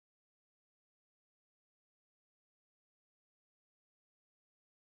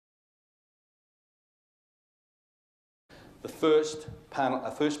The first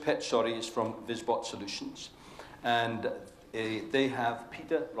pitch, is from Vizbot Solutions, and they have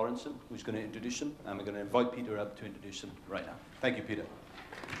Peter Lawrenson, who's going to introduce him, and we're going to invite Peter up to introduce him right now. Thank you, Peter.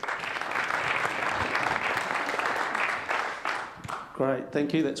 Great,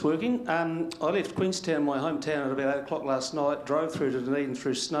 thank you, that's working. I left Queenstown, my hometown, at about 8 o'clock last night, drove through to Dunedin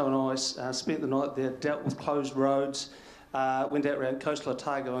through snow and ice, spent the night there, dealt with closed roads, went out around coastal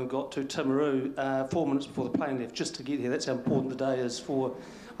Otago and got to Timaru 4 minutes before the plane left, just to get here. That's how important the day is for...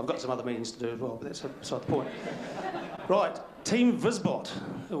 I've got some other meetings to do as well, but that's beside the point. Right, Team Vizbot.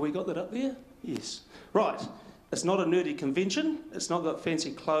 Have we got that up there? Yes. Right. It's not a nerdy convention. It's not got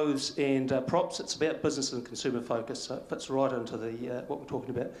fancy clothes and props. It's about business and consumer focus, so it fits right into the what we're talking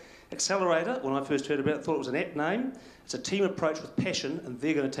about. Accelerator, when I first heard about it, thought it was an apt name. It's a team approach with passion, and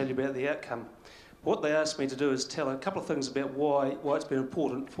they're going to tell you about the outcome. What they asked me to do is tell a couple of things about why it's been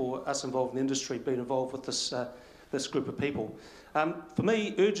important for us involved in the industry, being involved with this group of people. For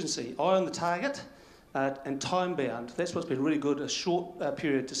me, urgency, eye on the target, and time-bound. That's what's been really good, a short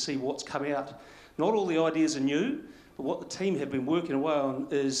period to see what's come out. Not all the ideas are new, but what the team have been working away on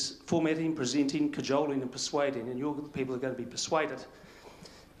is formatting, presenting, cajoling and persuading, and you're the people who are going to be persuaded.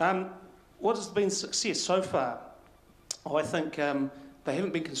 What has been success so far? I think they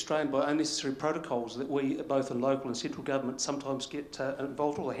haven't been constrained by unnecessary protocols that we, both in local and central government, sometimes get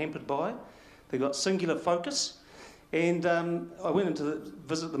involved or hampered by. They've got singular focus. And I went in to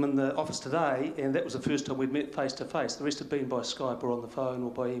visit them in the office today, and that was the first time we'd met face to face. The rest had been by Skype or on the phone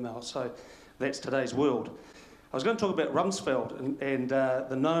or by email, so that's today's world. I was going to talk about Rumsfeld and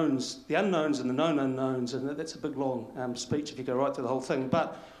the knowns, the unknowns and the known unknowns, and that's a big long speech if you go right through the whole thing.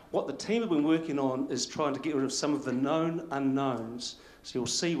 But what the team have been working on is trying to get rid of some of the known unknowns. So you'll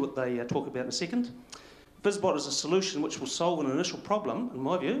see what they talk about in a second. Vizbot is a solution which will solve an initial problem, in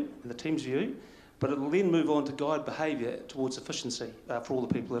my view, in the team's view, but it will then move on to guide behaviour towards efficiency for all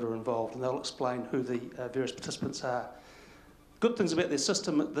the people that are involved, and they'll explain who the various participants are. Good things about their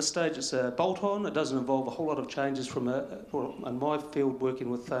system at this stage, it's a bolt-on. It doesn't involve a whole lot of changes from, in my field,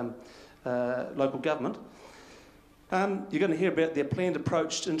 working with local government. You're going to hear about their planned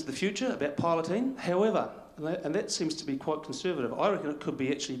approach into the future, about piloting. However, and that seems to be quite conservative, I reckon it could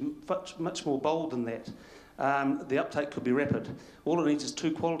be actually much more bold than that. The uptake could be rapid. All it needs is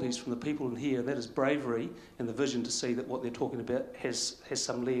two qualities from the people in here, and that is bravery and the vision to see that what they're talking about has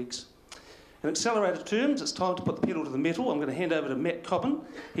some legs. In accelerator terms, it's time to put the pedal to the metal. I'm going to hand over to Matt Cobham.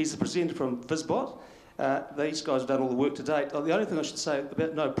 He's the presenter from Vizbot. These guys have done all the work to date. The only thing I should say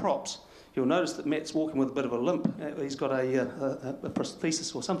about no props, you'll notice that Matt's walking with a bit of a limp. He's got a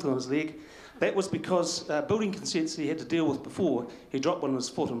prosthesis or something on his leg. That was because building consents he had to deal with before, he dropped one on his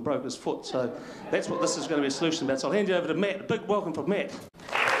foot and broke his foot. So that's what this is going to be a solution about. So I'll hand you over to Matt. A big welcome from Matt.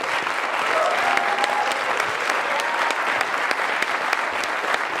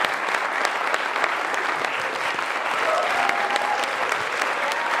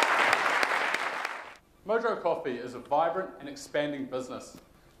 Mojo Coffee is a vibrant and expanding business.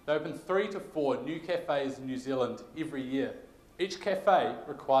 They open 3 to 4 new cafes in New Zealand every year. Each cafe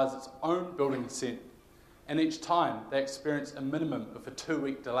requires its own building consent, and each time they experience a minimum of a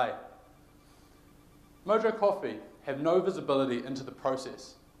 2-week delay. Mojo Coffee have no visibility into the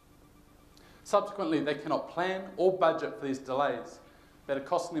process. Subsequently, they cannot plan or budget for these delays that are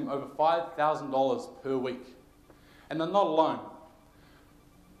costing them over $5,000 per week. And they're not alone.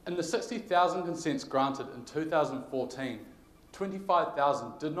 In the 60,000 consents granted in 2014,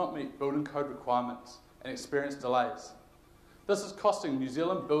 25,000 did not meet building code requirements and experienced delays. This is costing New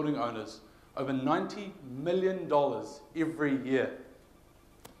Zealand building owners over $90 million every year.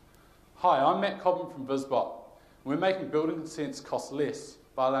 Hi, I'm Matt Cobham from Vizbot. We're making building consents cost less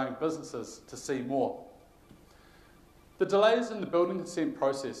by allowing businesses to see more. The delays in the building consent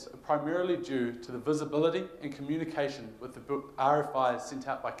process are primarily due to the visibility and communication with the RFIs sent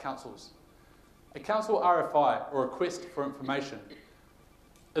out by councils. A council RFI, or request for information,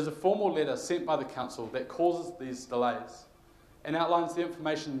 is a formal letter sent by the council that causes these delays and outlines the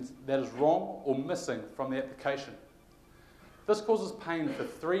information that is wrong or missing from the application. This causes pain for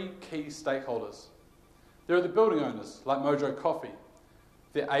 3 key stakeholders. There are the building owners, like Mojo Coffee,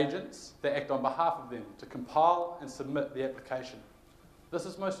 their agents that act on behalf of them to compile and submit the application. This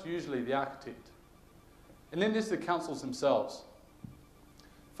is most usually the architect. And then there's the councils themselves.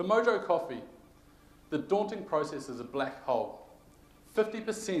 For Mojo Coffee, the daunting process is a black hole.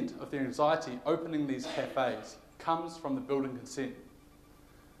 50% of the anxiety opening these cafes comes from the building consent.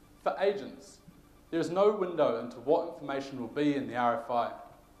 For agents, there is no window into what information will be in the RFI.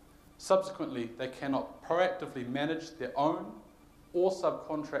 Subsequently, they cannot proactively manage their own or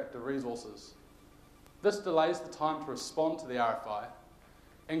subcontractor resources. This delays the time to respond to the RFI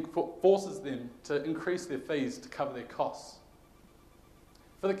and forces them to increase their fees to cover their costs.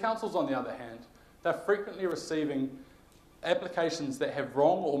 For the councils, on the other hand, they're frequently receiving applications that have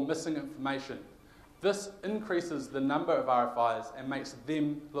wrong or missing information. This increases the number of RFIs and makes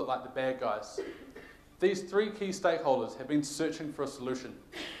them look like the bad guys. These three key stakeholders have been searching for a solution.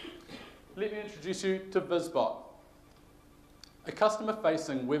 Let me introduce you to Vizbot, a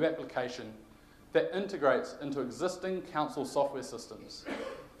customer-facing web application that integrates into existing council software systems.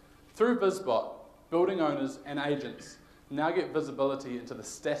 Through Vizbot, building owners and agents now get visibility into the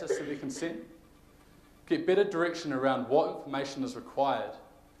status of their consent, get better direction around what information is required,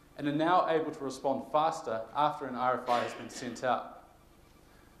 and are now able to respond faster after an RFI has been sent out.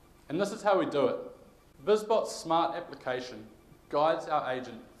 And this is how we do it. Vizbot's smart application guides our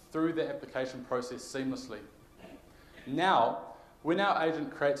agent through the application process seamlessly. Now, when our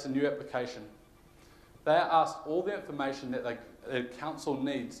agent creates a new application, they are asked all the information that the council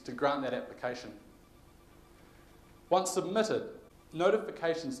needs to grant that application. Once submitted,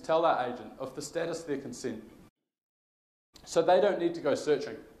 notifications tell our agent of the status of their consent, so they don't need to go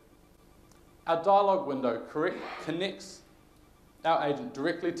searching. Our dialogue window connects our agent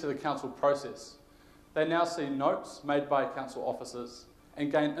directly to the council process. They now see notes made by council officers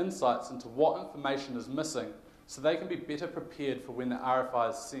and gain insights into what information is missing so they can be better prepared for when the RFI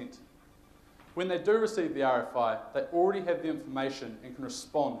is sent. When they do receive the RFI, they already have the information and can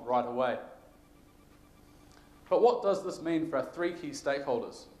respond right away. But what does this mean for our three key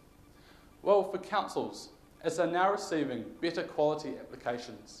stakeholders? Well, for councils, as they're now receiving better quality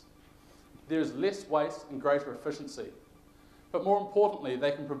applications, there is less waste and greater efficiency. But more importantly,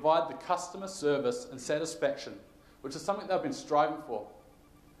 they can provide the customer service and satisfaction, which is something they've been striving for.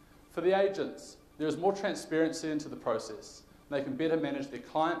 For the agents, there is more transparency into the process. They can better manage their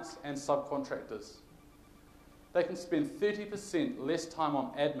clients and subcontractors. They can spend 30% less time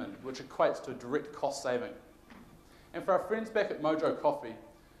on admin, which equates to a direct cost saving. And for our friends back at Mojo Coffee,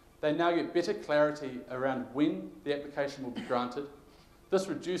 they now get better clarity around when the application will be granted. This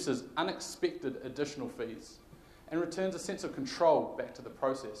reduces unexpected additional fees and returns a sense of control back to the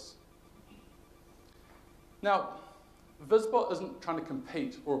process. Now, Vizbot isn't trying to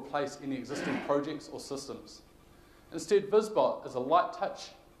compete or replace any existing projects or systems. Instead, Vizbot is a light touch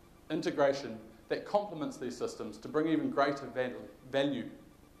integration that complements these systems to bring even greater value.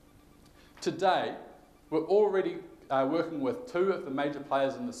 Today, we're already working with two of the major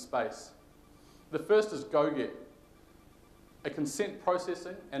players in this space. The first is GoGet, a consent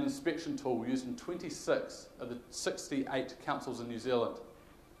processing and inspection tool used in 26 of the 68 councils in New Zealand.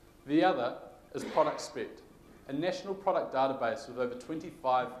 The other is ProductSpect, a national product database with over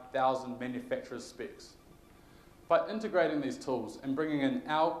 25,000 manufacturers' specs. By integrating these tools and bringing in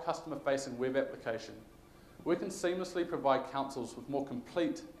our customer-facing web application, we can seamlessly provide councils with more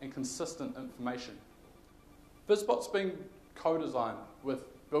complete and consistent information. Vizbot's been co-designed with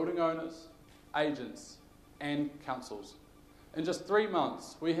building owners, agents, and councils. In just 3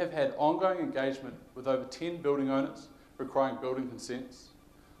 months, we have had ongoing engagement with over 10 building owners requiring building consents,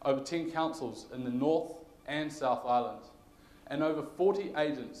 over 10 councils in the North and South Island, and over 40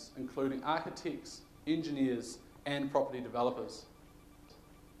 agents, including architects, engineers, and property developers.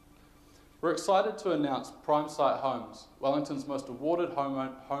 We're excited to announce Prime Site Homes, Wellington's most awarded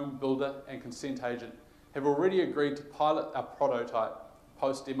home builder and consent agent, have already agreed to pilot our prototype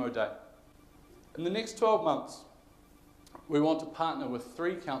post-demo day. In the next 12 months, we want to partner with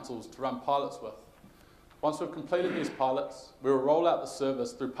 3 councils to run pilots with. Once we've completed these pilots, we will roll out the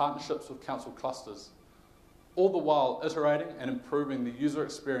service through partnerships with council clusters, all the while iterating and improving the user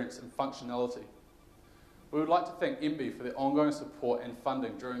experience and functionality. We would like to thank MB for their ongoing support and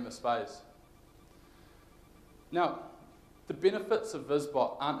funding during this phase. Now, the benefits of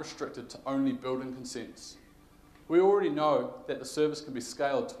Vizbot aren't restricted to only building consents. We already know that the service can be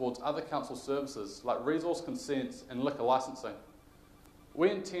scaled towards other council services like resource consents and liquor licensing. We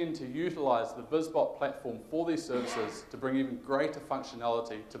intend to utilise the Vizbot platform for these services to bring even greater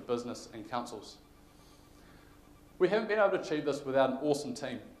functionality to business and councils. We haven't been able to achieve this without an awesome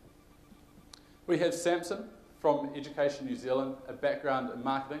team. We have Samson from Education New Zealand, a background in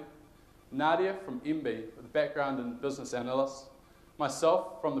marketing, Nadia from MB with a background in business analyst,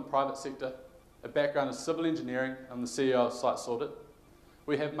 myself from the private sector, a background in civil engineering. I'm the CEO of Site Sorted.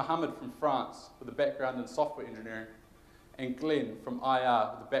 We have Mohammed from France with a background in software engineering, and Glenn from IR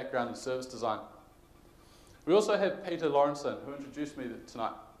with a background in service design. We also have Peter Lawrenson, who introduced me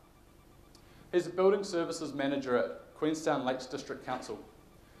tonight. He's a building services manager at Queenstown Lakes District Council.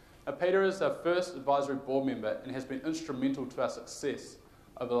 Now, Peter is our first advisory board member and has been instrumental to our success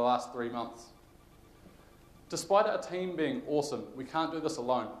over the last 3 months. Despite our team being awesome, we can't do this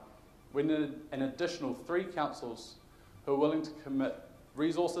alone. We need an additional 3 councils who are willing to commit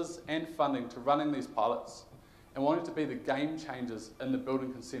resources and funding to running these pilots and wanting to be the game changers in the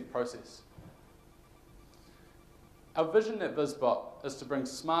building consent process. Our vision at Vizbot is to bring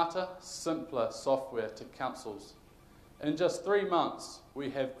smarter, simpler software to councils. And in just 3 months, we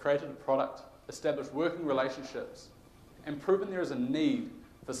have created a product, established working relationships, and proven there is a need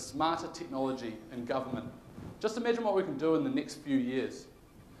for smarter technology in government. Just imagine what we can do in the next few years.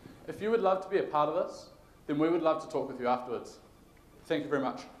 If you would love to be a part of this, then we would love to talk with you afterwards. Thank you very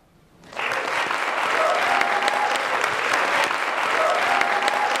much.